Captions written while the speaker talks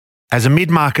As a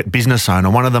mid-market business owner,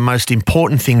 one of the most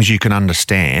important things you can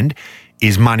understand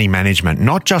is money management,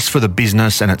 not just for the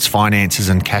business and its finances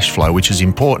and cash flow, which is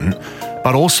important,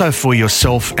 but also for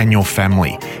yourself and your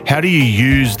family. How do you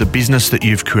use the business that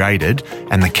you've created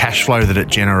and the cash flow that it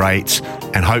generates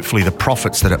and hopefully the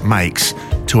profits that it makes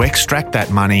to extract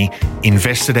that money,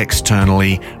 invest it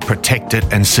externally, protect it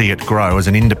and see it grow as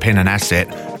an independent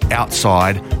asset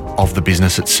outside of the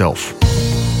business itself?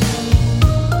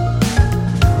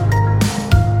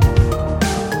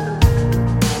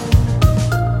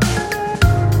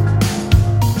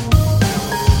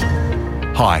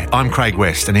 Hi, I'm Craig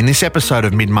West, and in this episode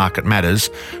of Mid-Market Matters,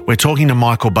 we're talking to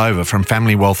Michael Bova from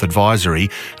Family Wealth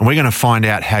Advisory, and we're going to find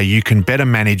out how you can better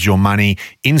manage your money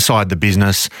inside the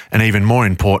business and, even more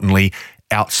importantly,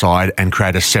 outside and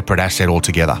create a separate asset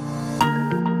altogether.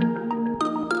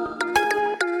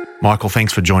 Michael,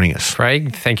 thanks for joining us.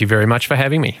 Craig, thank you very much for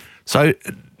having me. So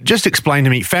just explain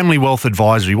to me, Family Wealth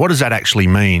Advisory, what does that actually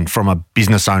mean from a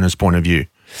business owner's point of view?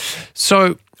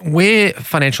 So we're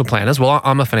financial planners. Well,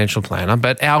 I'm a financial planner,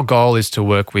 but our goal is to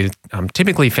work with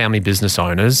typically family business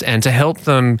owners and to help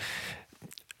them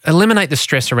eliminate the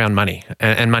stress around money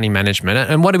and money management.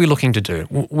 And what are we looking to do?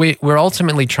 We're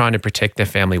ultimately trying to protect their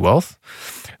family wealth.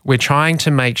 We're trying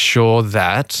to make sure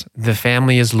that the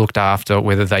family is looked after,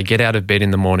 whether they get out of bed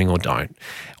in the morning or don't.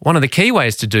 One of the key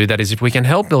ways to do that is if we can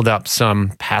help build up some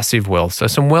passive wealth, so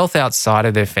some wealth outside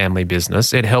of their family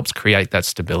business, it helps create that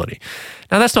stability.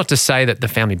 Now, that's not to say that the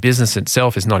family business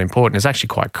itself is not important. It's actually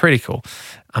quite critical.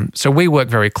 So we work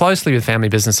very closely with family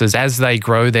businesses. As they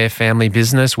grow their family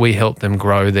business, we help them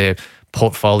grow their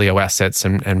portfolio assets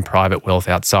and private wealth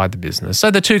outside the business.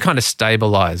 So the two kind of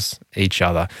stabilize each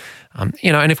other. And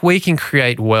if we can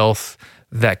create wealth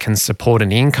that can support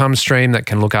an income stream that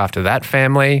can look after that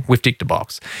family, we've ticked a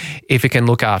box. If it can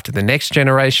look after the next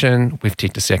generation, we've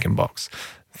ticked a second box.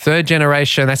 Third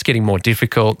generation, that's getting more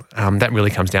difficult. That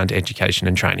really comes down to education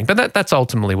and training. But that's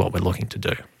ultimately what we're looking to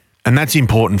do. And that's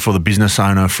important for the business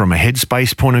owner from a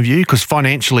headspace point of view, because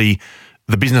financially,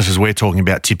 the businesses we're talking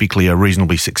about typically are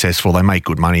reasonably successful. They make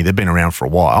good money. They've been around for a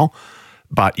while.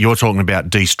 But you're talking about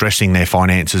de-stressing their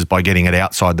finances by getting it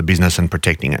outside the business and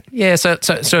protecting it. Yeah, so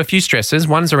a few stresses.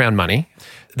 One's around money.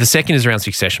 The second is around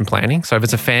succession planning. So if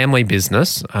it's a family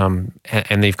business and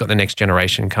they've got the next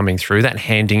generation coming through, that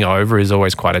handing over is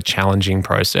always quite a challenging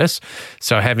process.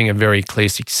 So having a very clear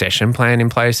succession plan in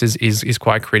place is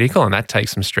quite critical, and that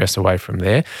takes some stress away from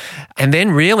there. And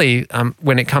then really,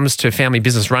 when it comes to family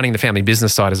business, running the family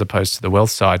business side as opposed to the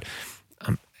wealth side,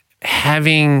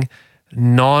 having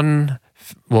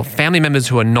family members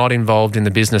who are not involved in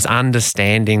the business,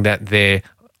 understanding that they're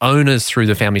owners through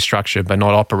the family structure, but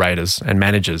not operators and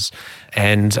managers.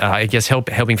 And I guess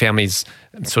helping families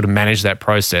sort of manage that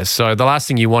process. So the last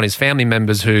thing you want is family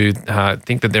members who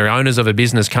think that they're owners of a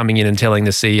business coming in and telling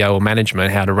the CEO or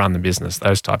management how to run the business,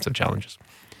 those types of challenges.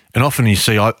 And often you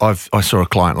see, I saw a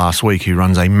client last week who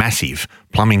runs a massive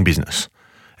plumbing business.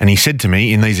 And he said to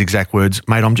me in these exact words,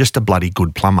 "Mate, I'm just a bloody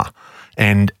good plumber."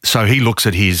 And so he looks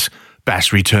at his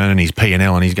BAS return and his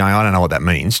P&L and he's going, "I don't know what that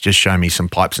means. Just show me some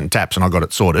pipes and taps and I got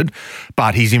it sorted."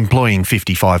 But he's employing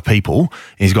 55 people.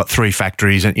 He's got 3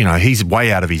 factories and, he's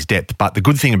way out of his depth. But the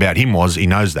good thing about him was he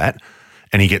knows that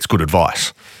and he gets good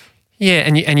advice. Yeah,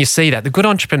 and you see that. The good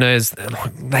entrepreneurs,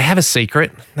 they have a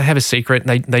secret.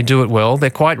 They do it well. They're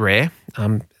quite rare.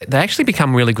 They actually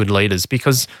become really good leaders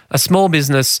because a small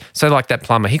business, so like that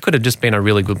plumber, he could have just been a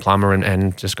really good plumber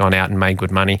and just gone out and made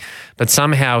good money. But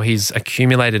somehow he's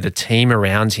accumulated a team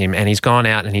around him and he's gone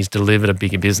out and he's delivered a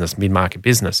bigger business, mid-market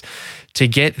business. To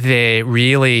get there,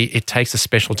 really, it takes a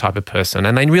special type of person.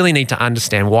 And they really need to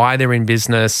understand why they're in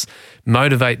business,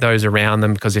 motivate those around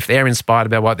them, because if they're inspired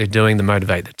about what they're doing, they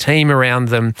motivate the team around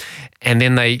them. And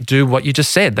then they do what you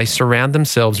just said. They surround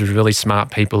themselves with really smart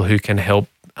people who can help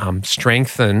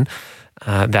strengthen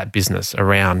that business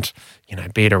around,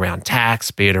 be it around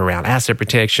tax, be it around asset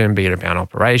protection, be it around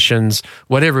operations,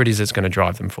 whatever it is that's going to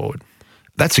drive them forward.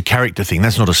 That's a character thing.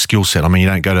 That's not a skill set. I mean, you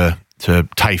don't go to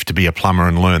TAFE to be a plumber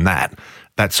and learn that.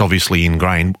 That's obviously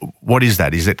ingrained. What is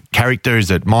that? Is it character? Is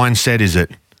it mindset?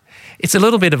 It's a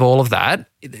little bit of all of that.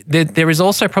 There is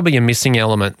also probably a missing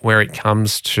element where it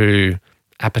comes to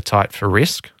appetite for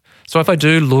risk. So if I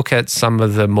do look at some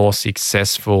of the more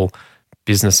successful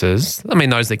businesses,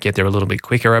 those that get there a little bit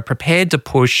quicker, are prepared to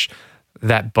push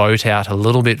that boat out a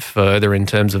little bit further in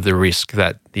terms of the risk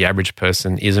that the average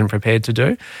person isn't prepared to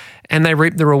do, and they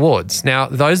reap the rewards. Now,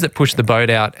 those that push the boat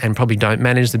out and probably don't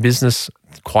manage the business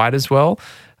quite as well,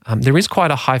 there is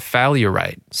quite a high failure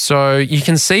rate. So you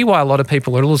can see why a lot of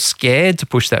people are a little scared to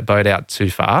push that boat out too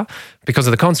far because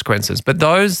of the consequences. But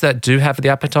those that do have the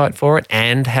appetite for it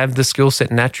and have the skill set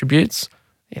and attributes,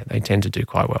 they tend to do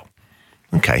quite well.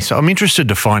 Okay, so I'm interested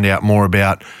to find out more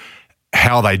about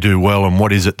how they do well and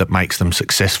what is it that makes them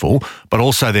successful, but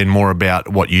also then more about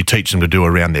what you teach them to do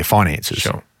around their finances.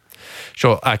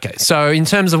 Sure. Okay, so in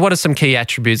terms of what are some key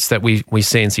attributes that we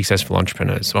see in successful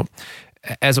entrepreneurs? Well,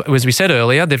 as we said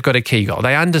earlier, they've got a key goal.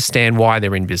 They understand why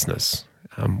they're in business.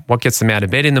 What gets them out of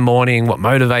bed in the morning, what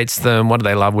motivates them, what do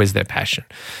they love, where's their passion.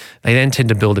 They then tend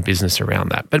to build a business around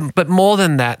that. But more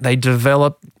than that, they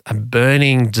develop a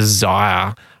burning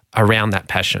desire around that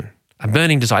passion. A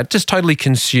burning desire, it just totally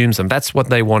consumes them. That's what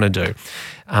they want to do.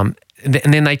 And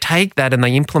then they take that and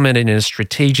they implement it in a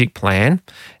strategic plan.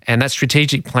 And that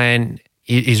strategic plan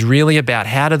is really about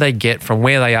how do they get from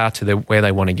where they are to where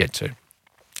they want to get to.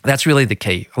 That's really the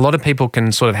key. A lot of people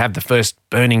can sort of have the first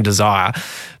burning desire,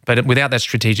 but without that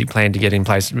strategic plan to get in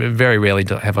place, very rarely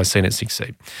have I seen it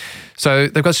succeed. So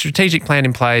they've got a strategic plan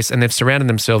in place and they've surrounded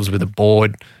themselves with a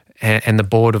board, and the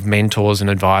board of mentors and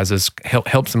advisors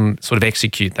helps them sort of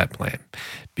execute that plan.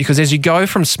 Because as you go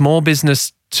from small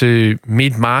business to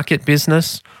mid-market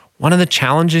business, one of the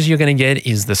challenges you're going to get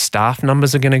is the staff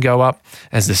numbers are going to go up.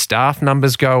 As the staff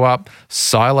numbers go up,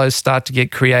 silos start to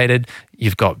get created.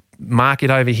 You've got market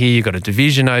over here, you've got a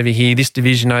division over here, this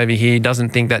division over here doesn't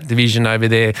think that division over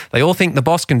there. They all think the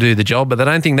boss can do the job, but they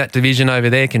don't think that division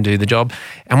over there can do the job.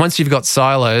 And once you've got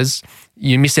silos,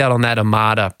 you miss out on that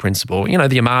Armada principle. You know,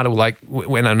 the Armada, like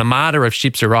when an Armada of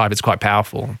ships arrive, it's quite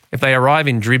powerful. If they arrive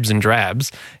in dribs and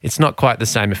drabs, it's not quite the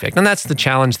same effect. And that's the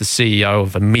challenge the CEO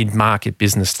of a mid-market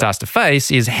business starts to face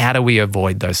is how do we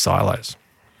avoid those silos?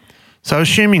 So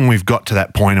assuming we've got to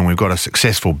that point and we've got a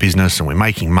successful business and we're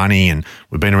making money and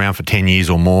we've been around for 10 years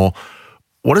or more,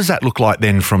 what does that look like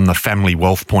then from the family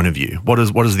wealth point of view? What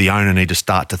does the owner need to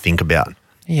start to think about?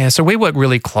 Yeah, so we work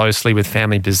really closely with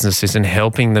family businesses in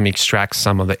helping them extract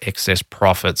some of the excess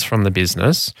profits from the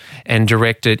business and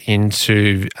direct it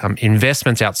into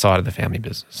investments outside of the family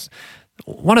business.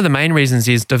 One of the main reasons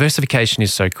is diversification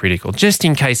is so critical. Just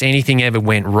in case anything ever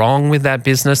went wrong with that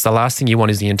business, the last thing you want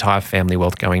is the entire family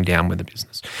wealth going down with the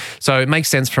business. So it makes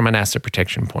sense from an asset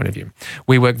protection point of view.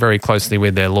 We work very closely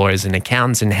with their lawyers and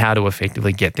accountants in how to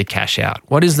effectively get the cash out.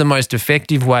 What is the most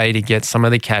effective way to get some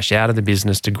of the cash out of the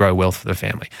business to grow wealth for the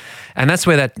family? And that's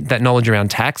where that knowledge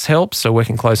around tax helps. So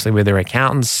working closely with their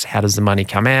accountants, how does the money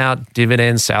come out,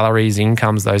 dividends, salaries,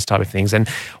 incomes, those type of things. And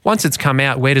once it's come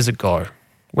out, where does it go?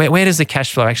 Where does the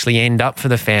cash flow actually end up for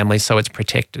the family so it's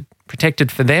protected?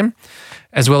 Protected for them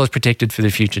as well as protected for the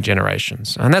future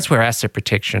generations. And that's where asset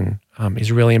protection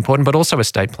is really important, but also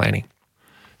estate planning.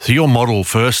 So your model,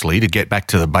 firstly, to get back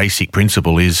to the basic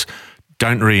principle is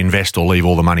don't reinvest or leave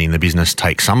all the money in the business,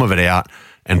 take some of it out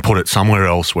and put it somewhere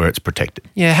else where it's protected.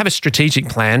 Yeah, have a strategic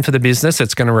plan for the business.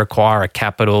 It's going to require a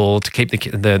capital to keep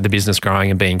the business growing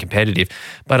and being competitive.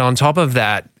 But on top of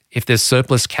that, if there's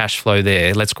surplus cash flow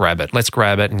there, let's grab it. Let's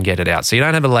grab it and get it out. So you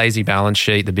don't have a lazy balance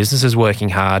sheet. The business is working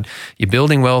hard. You're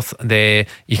building wealth there.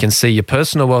 You can see your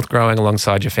personal wealth growing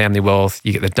alongside your family wealth.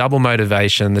 You get the double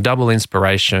motivation, the double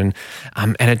inspiration,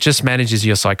 and it just manages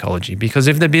your psychology. Because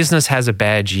if the business has a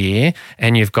bad year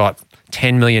and you've got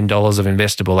 $10 million of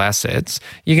investable assets,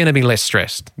 you're going to be less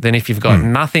stressed than if you've got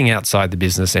nothing outside the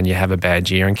business and you have a bad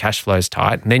year and cash flow's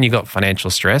tight. And then you've got financial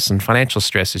stress, and financial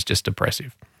stress is just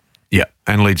depressive. Yeah,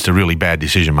 and leads to really bad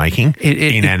decision making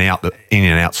in and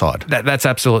outside. That's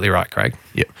absolutely right, Craig.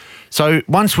 Yeah. So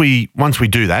once we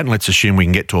do that, and let's assume we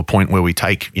can get to a point where we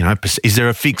take, is there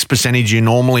a fixed percentage you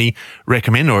normally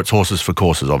recommend, or it's horses for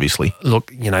courses, obviously?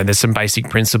 Look, there's some basic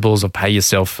principles of pay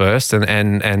yourself first,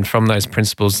 and from those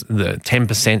principles, the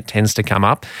 10% tends to come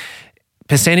up.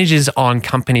 Percentages on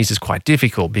companies is quite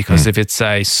difficult because if it's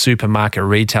a supermarket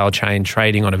retail chain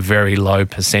trading on a very low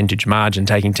percentage margin,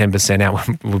 taking 10%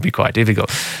 out would be quite difficult.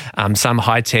 Some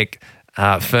high-tech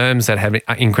firms that have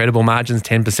incredible margins,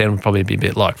 10% would probably be a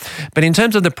bit low. But in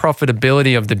terms of the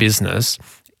profitability of the business,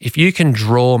 if you can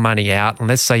draw money out, and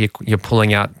let's say you're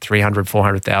pulling out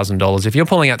 $300,000, $400,000, if you're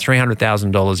pulling out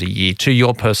 $300,000 a year to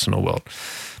your personal wealth,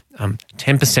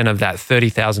 10% of that,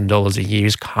 $30,000 a year,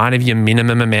 is kind of your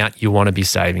minimum amount you want to be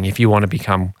saving if you want to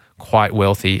become quite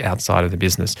wealthy outside of the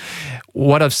business.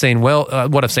 What I've seen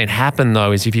happen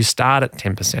though is if you start at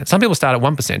 10%, some people start at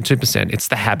 1%, 2%, it's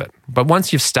the habit. But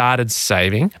once you've started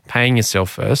saving, paying yourself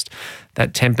first,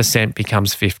 that 10%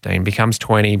 becomes 15, becomes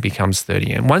 20, becomes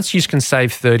 30. And once you can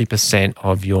save 30%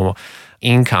 of your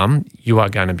income, you are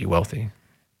going to be wealthy.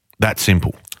 That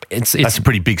simple. That's a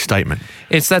pretty big statement.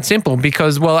 It's that simple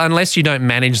because, well, unless you don't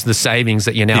manage the savings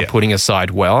that you're now putting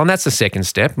aside well, and that's the second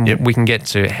step, and we can get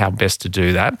to how best to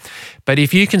do that. But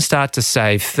if you can start to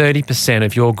save 30%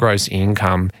 of your gross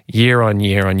income year on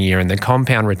year on year, and the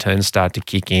compound returns start to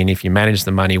kick in, if you manage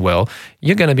the money well,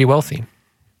 you're going to be wealthy.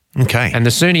 Okay. And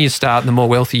the sooner you start, the more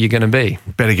wealthy you're going to be.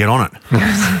 Better get on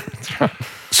it.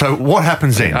 So what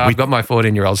happens then? I've got my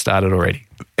 14-year-old started already.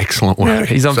 Excellent work. Yeah,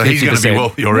 he's on 50%. He's going to be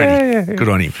wealthy already. Yeah. Good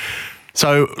on him.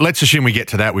 So let's assume we get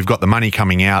to that. We've got the money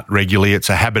coming out regularly. It's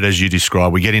a habit, as you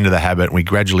described. We get into the habit and we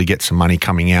gradually get some money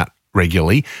coming out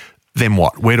regularly. Then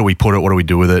what? Where do we put it? What do we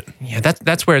do with it? Yeah,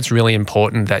 that's where it's really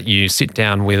important that you sit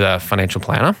down with a financial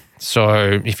planner.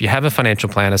 So if you have a financial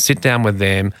planner, sit down with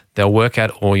them. They'll work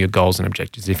out all your goals and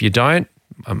objectives. If you don't,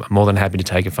 I'm more than happy to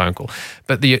take a phone call.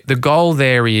 But the goal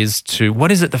there is to,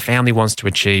 what is it the family wants to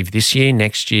achieve this year,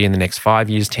 next year, in the next 5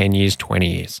 years, 10 years, 20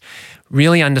 years?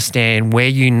 Really understand where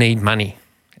you need money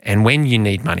and when you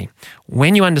need money.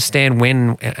 When you understand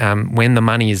when the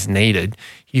money is needed,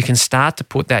 you can start to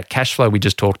put that cash flow we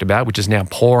just talked about, which is now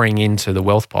pouring into the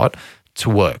wealth pot, to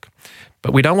work.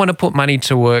 But we don't want to put money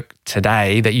to work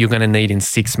today that you're going to need in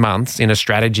 6 months in a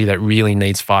strategy that really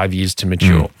needs 5 years to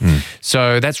mature.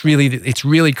 So it's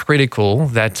really critical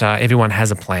that everyone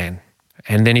has a plan.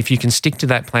 And then if you can stick to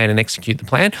that plan and execute the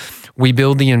plan, we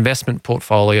build the investment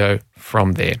portfolio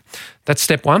from there. That's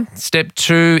step one. Step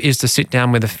two is to sit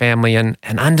down with the family and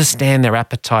understand their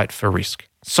appetite for risk.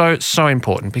 So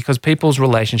important, because people's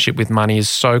relationship with money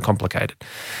is so complicated.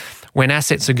 When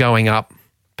assets are going up,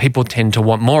 people tend to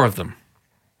want more of them.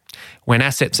 When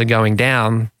assets are going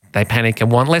down, they panic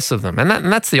and want less of them. And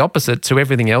that's the opposite to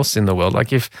everything else in the world.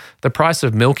 Like if the price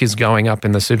of milk is going up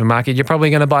in the supermarket, you're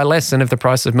probably going to buy less. And if the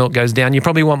price of milk goes down, you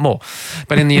probably want more.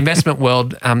 But in the investment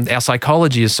world, our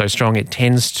psychology is so strong, it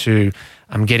tends to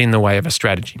get in the way of a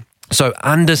strategy. So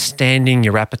understanding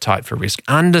your appetite for risk,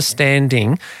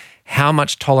 understanding how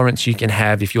much tolerance you can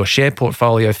have. If your share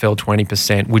portfolio fell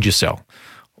 20%, would you sell?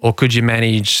 Or could you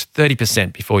manage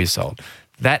 30% before you sold?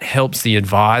 That helps the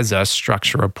advisor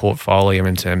structure a portfolio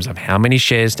in terms of how many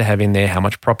shares to have in there, how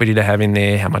much property to have in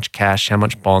there, how much cash, how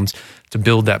much bonds, to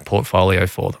build that portfolio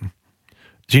for them.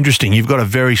 It's interesting. You've got a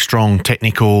very strong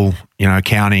technical,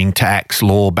 accounting, tax,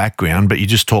 law background, but you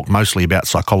just talk mostly about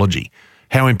psychology.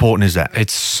 How important is that?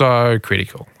 It's so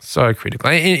critical,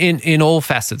 in all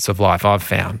facets of life, I've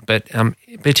found, but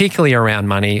particularly around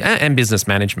money and business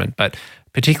management, but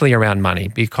particularly around money,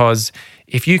 because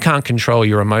if you can't control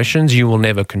your emotions, you will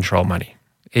never control money.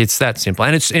 It's that simple.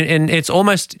 And it's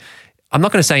almost, I'm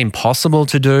not going to say impossible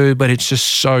to do, but it's just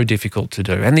so difficult to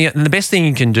do. And the best thing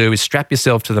you can do is strap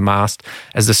yourself to the mast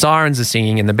as the sirens are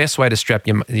singing, and the best way to strap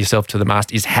yourself to the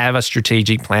mast is have a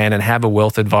strategic plan and have a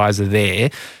wealth advisor there,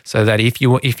 so that if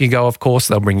you go off course,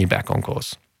 they'll bring you back on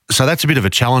course. So that's a bit of a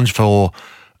challenge for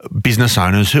business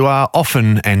owners who are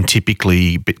often and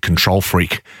typically a bit control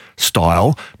freak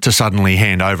style, to suddenly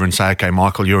hand over and say, okay,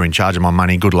 Michael, you're in charge of my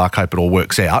money. Good luck. Hope it all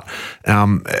works out.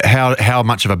 How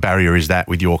much of a barrier is that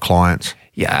with your clients?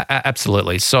 Yeah,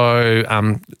 absolutely. So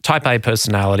type A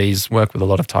personalities, work with a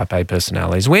lot of type A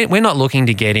personalities. We're not looking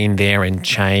to get in there and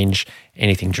change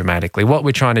anything dramatically. What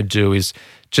we're trying to do is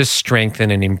just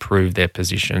strengthen and improve their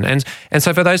position. And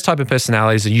so for those type of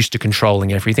personalities that are used to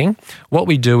controlling everything, what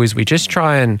we do is we just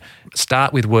try and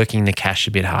start with working the cash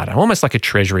a bit harder, almost like a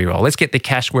treasury roll. Let's get the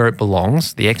cash where it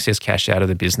belongs, the excess cash out of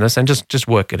the business, and just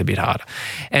work it a bit harder.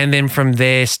 And then from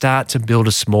there, start to build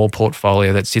a small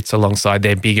portfolio that sits alongside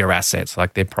their bigger assets,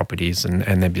 like their properties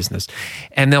and their business.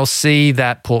 And they'll see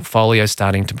that portfolio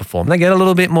starting to perform. They get a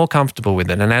little bit more comfortable with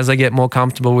it. And as they get more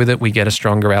comfortable with it, we get a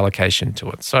stronger allocation to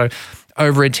it. So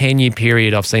over a 10-year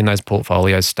period, I've seen those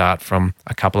portfolios start from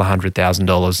a couple of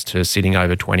 $100,000 to sitting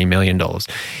over $20 million.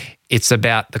 It's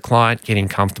about the client getting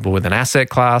comfortable with an asset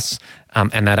class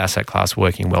and that asset class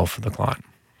working well for the client.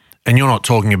 And you're not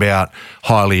talking about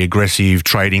highly aggressive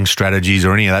trading strategies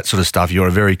or any of that sort of stuff. You're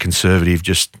a very conservative,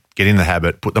 just get in the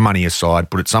habit, put the money aside,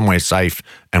 put it somewhere safe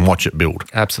and watch it build.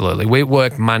 Absolutely. We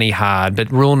work money hard, but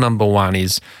rule number one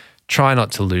is try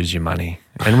not to lose your money.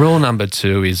 And rule number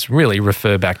two is really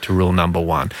refer back to rule number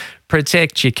one.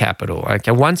 Protect your capital.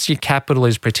 Okay, once your capital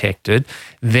is protected,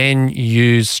 then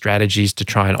use strategies to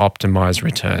try and optimize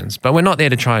returns. But we're not there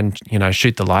to try and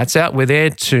shoot the lights out. We're there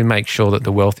to make sure that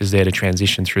the wealth is there to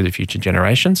transition through the future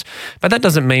generations. But that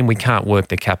doesn't mean we can't work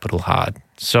the capital hard.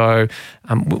 So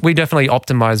we definitely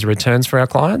optimize the returns for our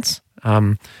clients.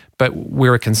 But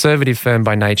we're a conservative firm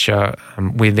by nature.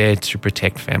 We're there to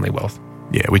protect family wealth.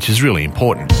 Yeah, which is really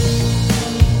important.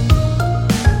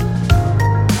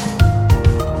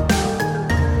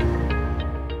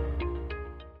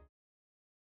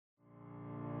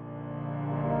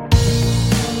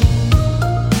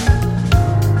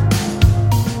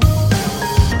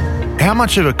 How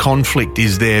much of a conflict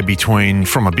is there between,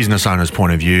 from a business owner's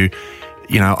point of view,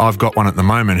 you know, I've got one at the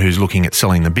moment who's looking at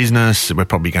selling the business. We're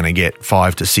probably going to get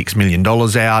 $5 to $6 million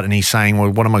out. And he's saying,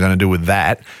 well, what am I going to do with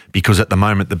that? Because at the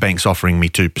moment, the bank's offering me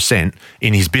 2%.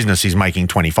 In his business, he's making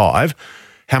 25.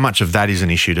 How much of that is an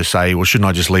issue to say, well, shouldn't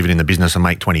I just leave it in the business and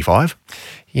make 25?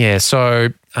 Yeah, so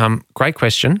great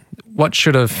question. What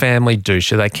should a family do?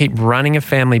 Should they keep running a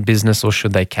family business or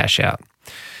should they cash out?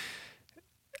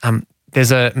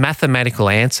 There's a mathematical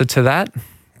answer to that,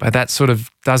 but that sort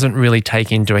of doesn't really take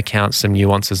into account some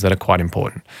nuances that are quite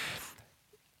important.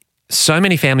 So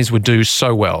many families would do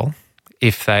so well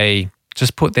if they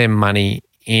just put their money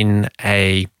in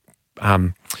a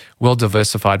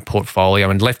well-diversified portfolio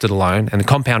and left it alone, and the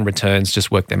compound returns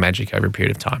just work their magic over a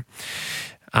period of time.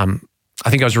 I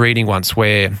think I was reading once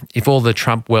where if all the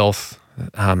Trump wealth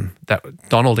that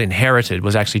Donald inherited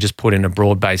was actually just put in a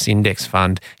broad-based index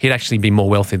fund, he'd actually be more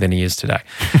wealthy than he is today.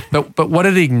 But what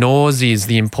it ignores is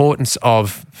the importance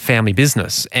of family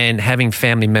business and having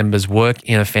family members work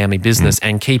in a family business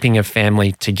and keeping a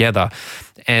family together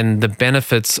and the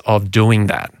benefits of doing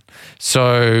that.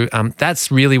 So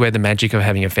that's really where the magic of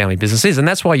having a family business is. And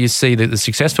that's why you see that the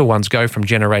successful ones go from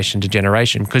generation to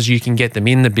generation, because you can get them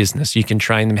in the business. You can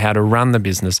train them how to run the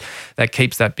business. That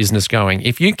keeps that business going.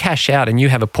 If you cash out and you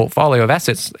have a portfolio of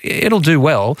assets, it'll do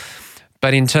well.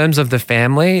 But in terms of the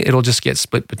family, it'll just get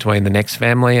split between the next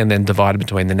family and then divided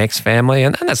between the next family.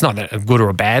 And that's not a good or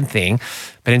a bad thing.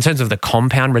 But in terms of the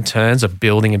compound returns of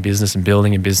building a business,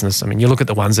 I mean, you look at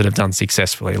the ones that have done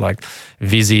successfully, like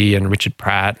Vizzy and Richard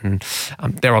Pratt, and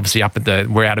they're obviously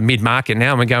we're out of mid-market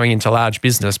now and we're going into large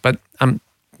business. But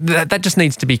that just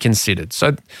needs to be considered.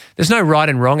 So there's no right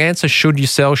and wrong answer. Should you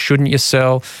sell? Shouldn't you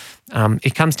sell?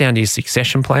 It comes down to your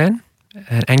succession plan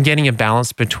and getting a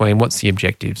balance between what's the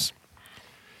objectives.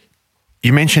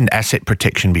 You mentioned asset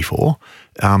protection before,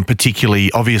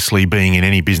 particularly, obviously, being in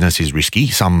any business is risky,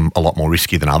 some a lot more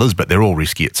risky than others, but they're all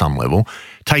risky at some level.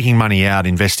 Taking money out,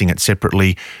 investing it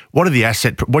separately, what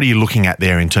are you looking at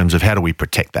there in terms of how do we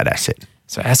protect that asset?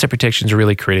 So asset protection is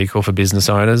really critical for business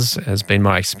owners, has been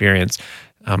my experience.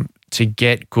 To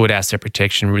get good asset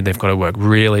protection, they've got to work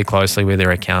really closely with their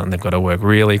accountant. They've got to work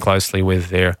really closely with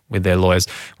their lawyers.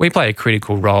 We play a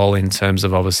critical role in terms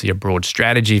of obviously a broad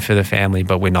strategy for the family,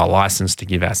 but we're not licensed to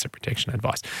give asset protection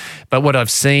advice. But what I've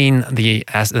seen the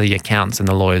accountants and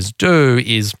the lawyers do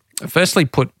is firstly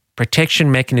put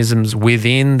protection mechanisms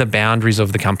within the boundaries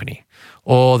of the company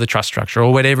or the trust structure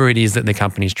or whatever it is that the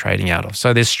company's trading out of.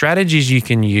 So there's strategies you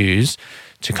can use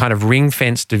to kind of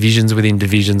ring-fence divisions within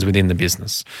the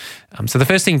business. So the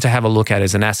first thing to have a look at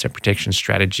is an asset protection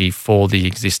strategy for the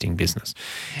existing business.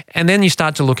 And then you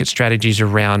start to look at strategies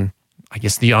around, I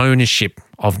guess, the ownership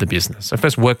of the business. So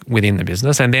first work within the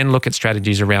business and then look at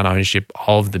strategies around ownership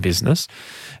of the business.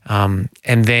 And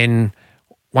then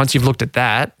once you've looked at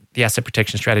that, the asset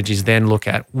protection strategies then look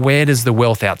at where does the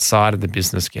wealth outside of the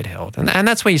business get held. And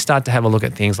that's where you start to have a look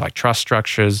at things like trust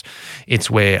structures.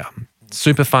 It's where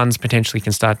super funds potentially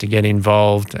can start to get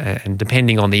involved, and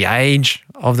depending on the age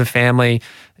of the family,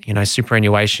 you know,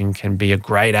 superannuation can be a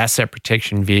great asset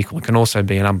protection vehicle. It can also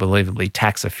be an unbelievably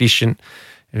tax efficient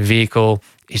vehicle.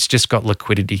 It's just got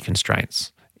liquidity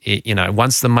constraints.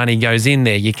 Once the money goes in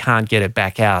there, you can't get it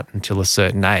back out until a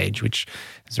certain age, which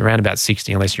is around about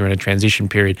 60, unless you're in a transition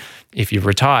period if you've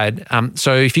retired.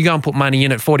 So if you go and put money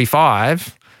in at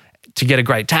 45 to get a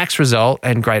great tax result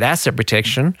and great asset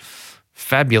protection,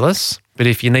 fabulous. But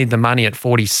if you need the money at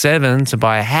 47 to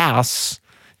buy a house,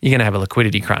 you're going to have a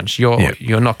liquidity crunch.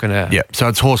 You're not going to... Yeah, so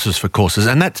it's horses for courses.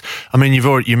 And that's, I mean,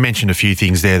 you mentioned a few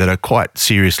things there that are quite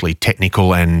seriously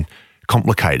technical and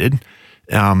complicated.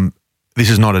 This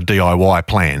is not a DIY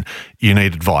plan. You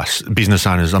need advice. Business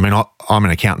owners, I mean, I'm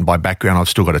an accountant by background. I've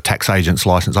still got a tax agent's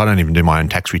license. I don't even do my own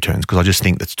tax returns because I just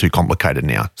think that's too complicated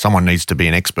now. Someone needs to be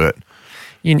an expert.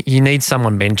 You need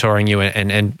someone mentoring you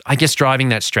and I guess driving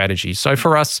that strategy. So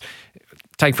for us,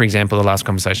 take for example the last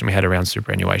conversation we had around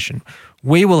superannuation.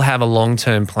 We will have a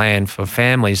long-term plan for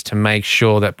families to make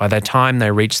sure that by the time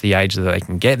they reach the age that they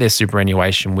can get their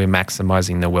superannuation, we're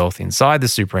maximising the wealth inside the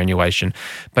superannuation,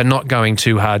 but not going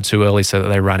too hard too early so that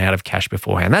they run out of cash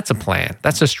beforehand. That's a plan.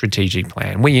 That's a strategic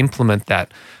plan. We implement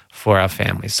that for our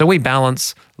families. So we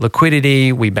balance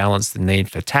liquidity, we balance the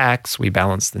need for tax, we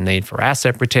balance the need for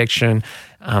asset protection,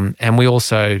 and we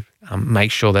also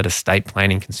make sure that estate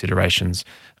planning considerations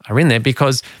are in there,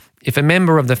 because if a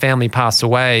member of the family pass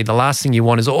away, the last thing you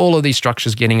want is all of these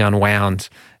structures getting unwound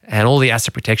and all the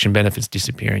asset protection benefits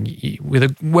disappearing. With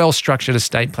a well-structured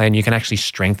estate plan, you can actually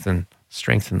strengthen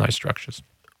those structures.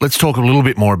 let's talk a little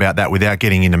bit more about that without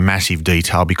getting into massive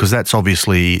detail, because that's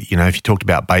obviously, if you talked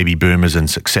about baby boomers and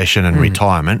succession and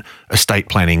retirement, estate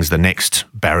planning is the next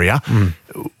barrier.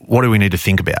 What do we need to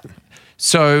think about?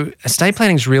 So estate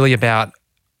planning is really about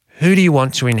who do you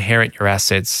want to inherit your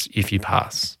assets if you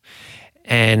pass?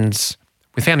 And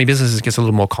with family businesses, it gets a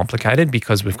little more complicated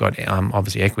because we've got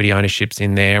obviously equity ownerships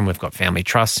in there and we've got family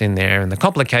trusts in there. And the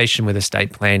complication with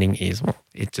estate planning is,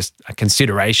 a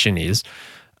consideration is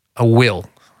a will,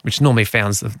 which normally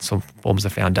forms the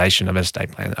foundation of an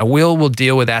estate plan. A will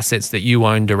deal with assets that you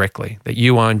own directly, that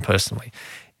you own personally.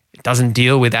 It doesn't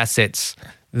deal with assets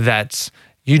that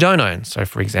you don't own. So,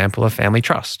 for example, a family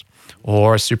trust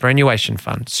or a superannuation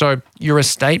fund. So your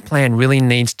estate plan really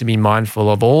needs to be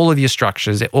mindful of all of your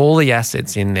structures, all the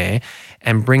assets in there,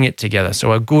 and bring it together.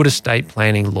 So a good estate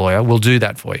planning lawyer will do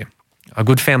that for you. A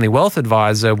good family wealth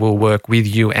advisor will work with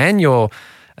you and your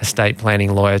estate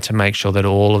planning lawyer to make sure that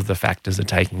all of the factors are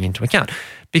taken into account.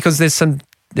 Because there's some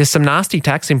nasty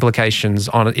tax implications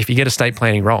on it if you get estate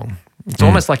planning wrong. It's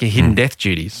almost like a hidden death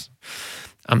duties.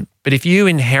 But if you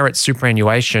inherit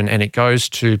superannuation and it goes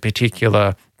to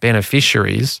particular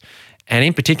beneficiaries, and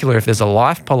in particular if there's a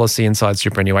life policy inside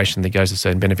superannuation that goes to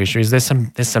certain beneficiaries, there's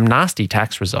some nasty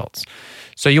tax results.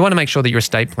 So you want to make sure that your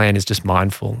estate plan is just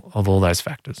mindful of all those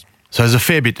factors. So there's a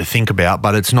fair bit to think about,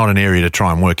 but it's not an area to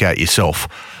try and work out yourself.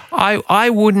 I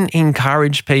wouldn't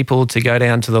encourage people to go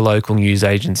down to the local news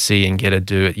agency and get a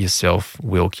do-it-yourself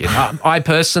will kit. I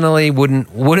personally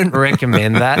wouldn't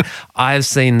recommend that. I've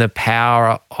seen the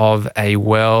power of a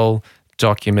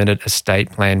well-documented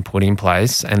estate plan put in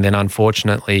place and then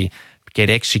unfortunately get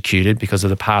executed because of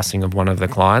the passing of one of the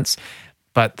clients.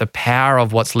 But the power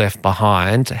of what's left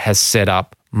behind has set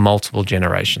up multiple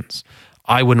generations.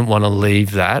 I wouldn't want to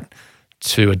leave that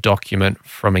to a document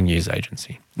from a news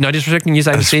agency. No disrespecting news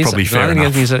agencies. That's probably fair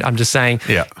enough. I'm just saying,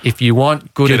 if you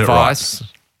want good advice,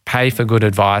 right. Pay for good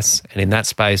advice. And in that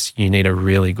space, you need a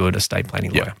really good estate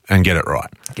planning lawyer. And get it right.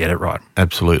 Get it right.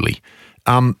 Absolutely.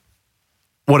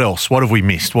 What else? What have we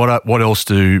missed? What else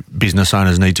do business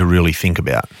owners need to really think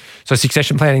about? So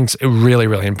succession planning is really,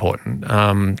 really important.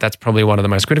 That's probably one of the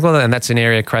most critical, and that's an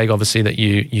area, Craig, obviously that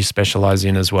you specialise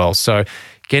in as well. So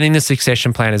getting the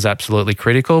succession plan is absolutely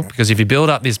critical because if you build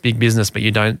up this big business but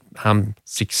you don't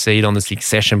succeed on the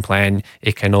succession plan,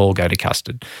 it can all go to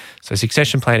custard. So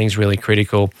succession planning is really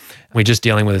critical. We're just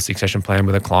dealing with a succession plan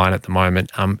with a client at the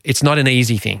moment. It's not an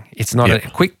easy thing. It's not a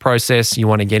quick process. You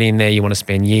want to get in there. You want to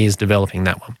spend years developing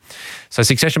that one. So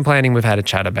succession planning we've had a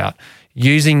chat about.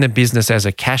 Using the business as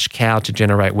a cash cow to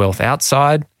generate wealth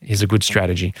outside is a good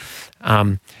strategy.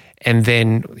 And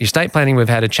then estate planning we've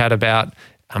had a chat about.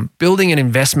 Building an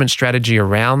investment strategy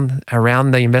around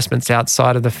the investments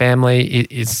outside of the family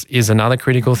is another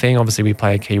critical thing. Obviously, we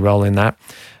play a key role in that.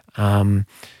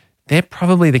 They're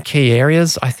probably the key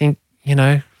areas I think,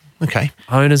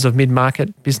 owners of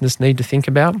mid-market business need to think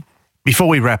about. Before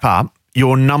we wrap up,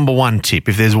 your number one tip,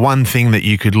 if there's one thing that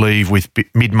you could leave with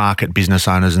mid-market business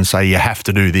owners and say you have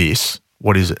to do this,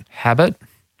 what is it? Habit.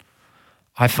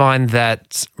 I find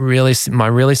that my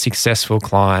really successful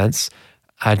clients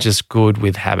are just good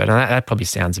with habit. And that probably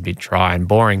sounds a bit dry and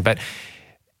boring, but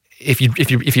if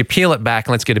you peel it back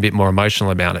and let's get a bit more emotional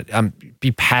about it,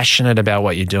 be passionate about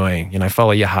what you're doing.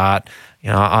 Follow your heart.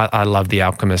 I love The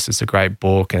Alchemist. It's a great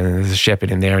book, and there's a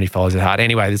shepherd in there, and he follows his heart.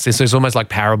 Anyway, it's almost like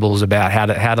parables about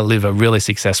how to live a really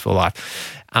successful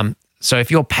life. So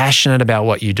if you're passionate about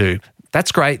what you do,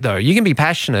 that's great though. You can be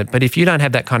passionate, but if you don't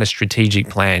have that kind of strategic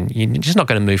plan, you're just not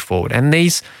going to move forward. And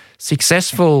these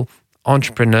successful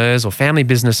entrepreneurs or family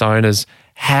business owners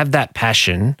have that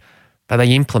passion, but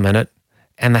they implement it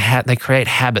and they create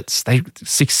habits.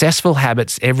 Successful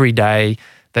habits every day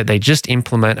that they just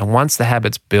implement, and once the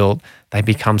habit's built, they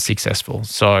become successful.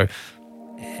 So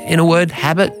in a word,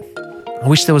 habit. I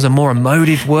wish there was a more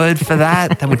emotive word for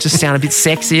that. That would just sound a bit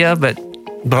sexier, but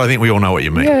I think we all know what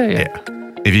you mean. Yeah.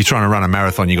 If you're trying to run a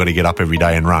marathon, you've got to get up every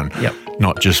day and run. Yep.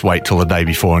 Not just wait till the day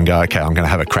before and go, okay, I'm going to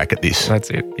have a crack at this.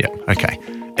 That's it. Yeah. Okay.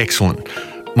 Excellent.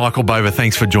 Michael Bova,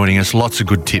 thanks for joining us. Lots of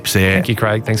good tips there. Thank you,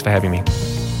 Craig. Thanks for having me.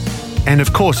 And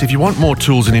of course, if you want more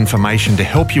tools and information to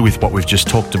help you with what we've just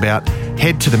talked about,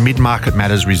 head to the Mid-Market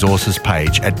Matters resources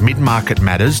page at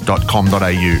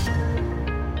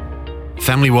midmarketmatters.com.au.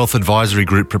 Family Wealth Advisory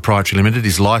Group Proprietary Limited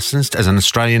is licensed as an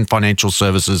Australian Financial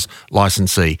Services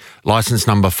licensee, licence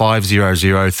number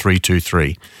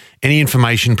 500323. Any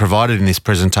information provided in this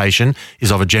presentation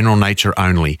is of a general nature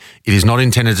only. It is not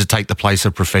intended to take the place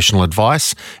of professional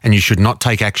advice, and you should not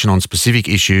take action on specific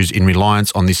issues in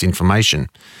reliance on this information.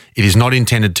 It is not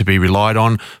intended to be relied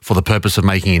on for the purpose of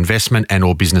making investment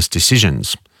and/or business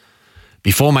decisions.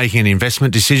 Before making an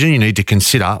investment decision, you need to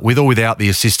consider, with or without the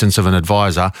assistance of an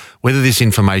advisor, whether this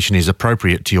information is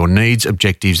appropriate to your needs,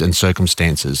 objectives and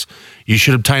circumstances. You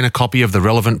should obtain a copy of the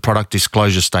relevant product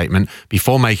disclosure statement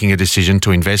before making a decision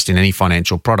to invest in any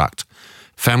financial product.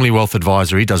 Family Wealth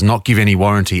Advisory does not give any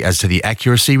warranty as to the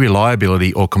accuracy,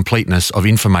 reliability or completeness of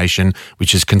information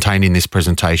which is contained in this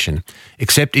presentation,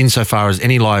 except insofar as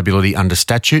any liability under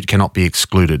statute cannot be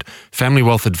excluded. Family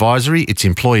Wealth Advisory, its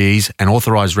employees and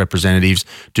authorised representatives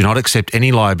do not accept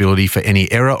any liability for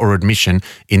any error or omission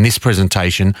in this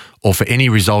presentation or for any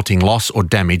resulting loss or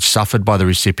damage suffered by the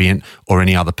recipient or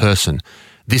any other person.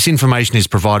 This information is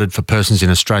provided for persons in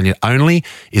Australia only,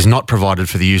 is not provided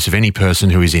for the use of any person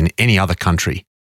who is in any other country.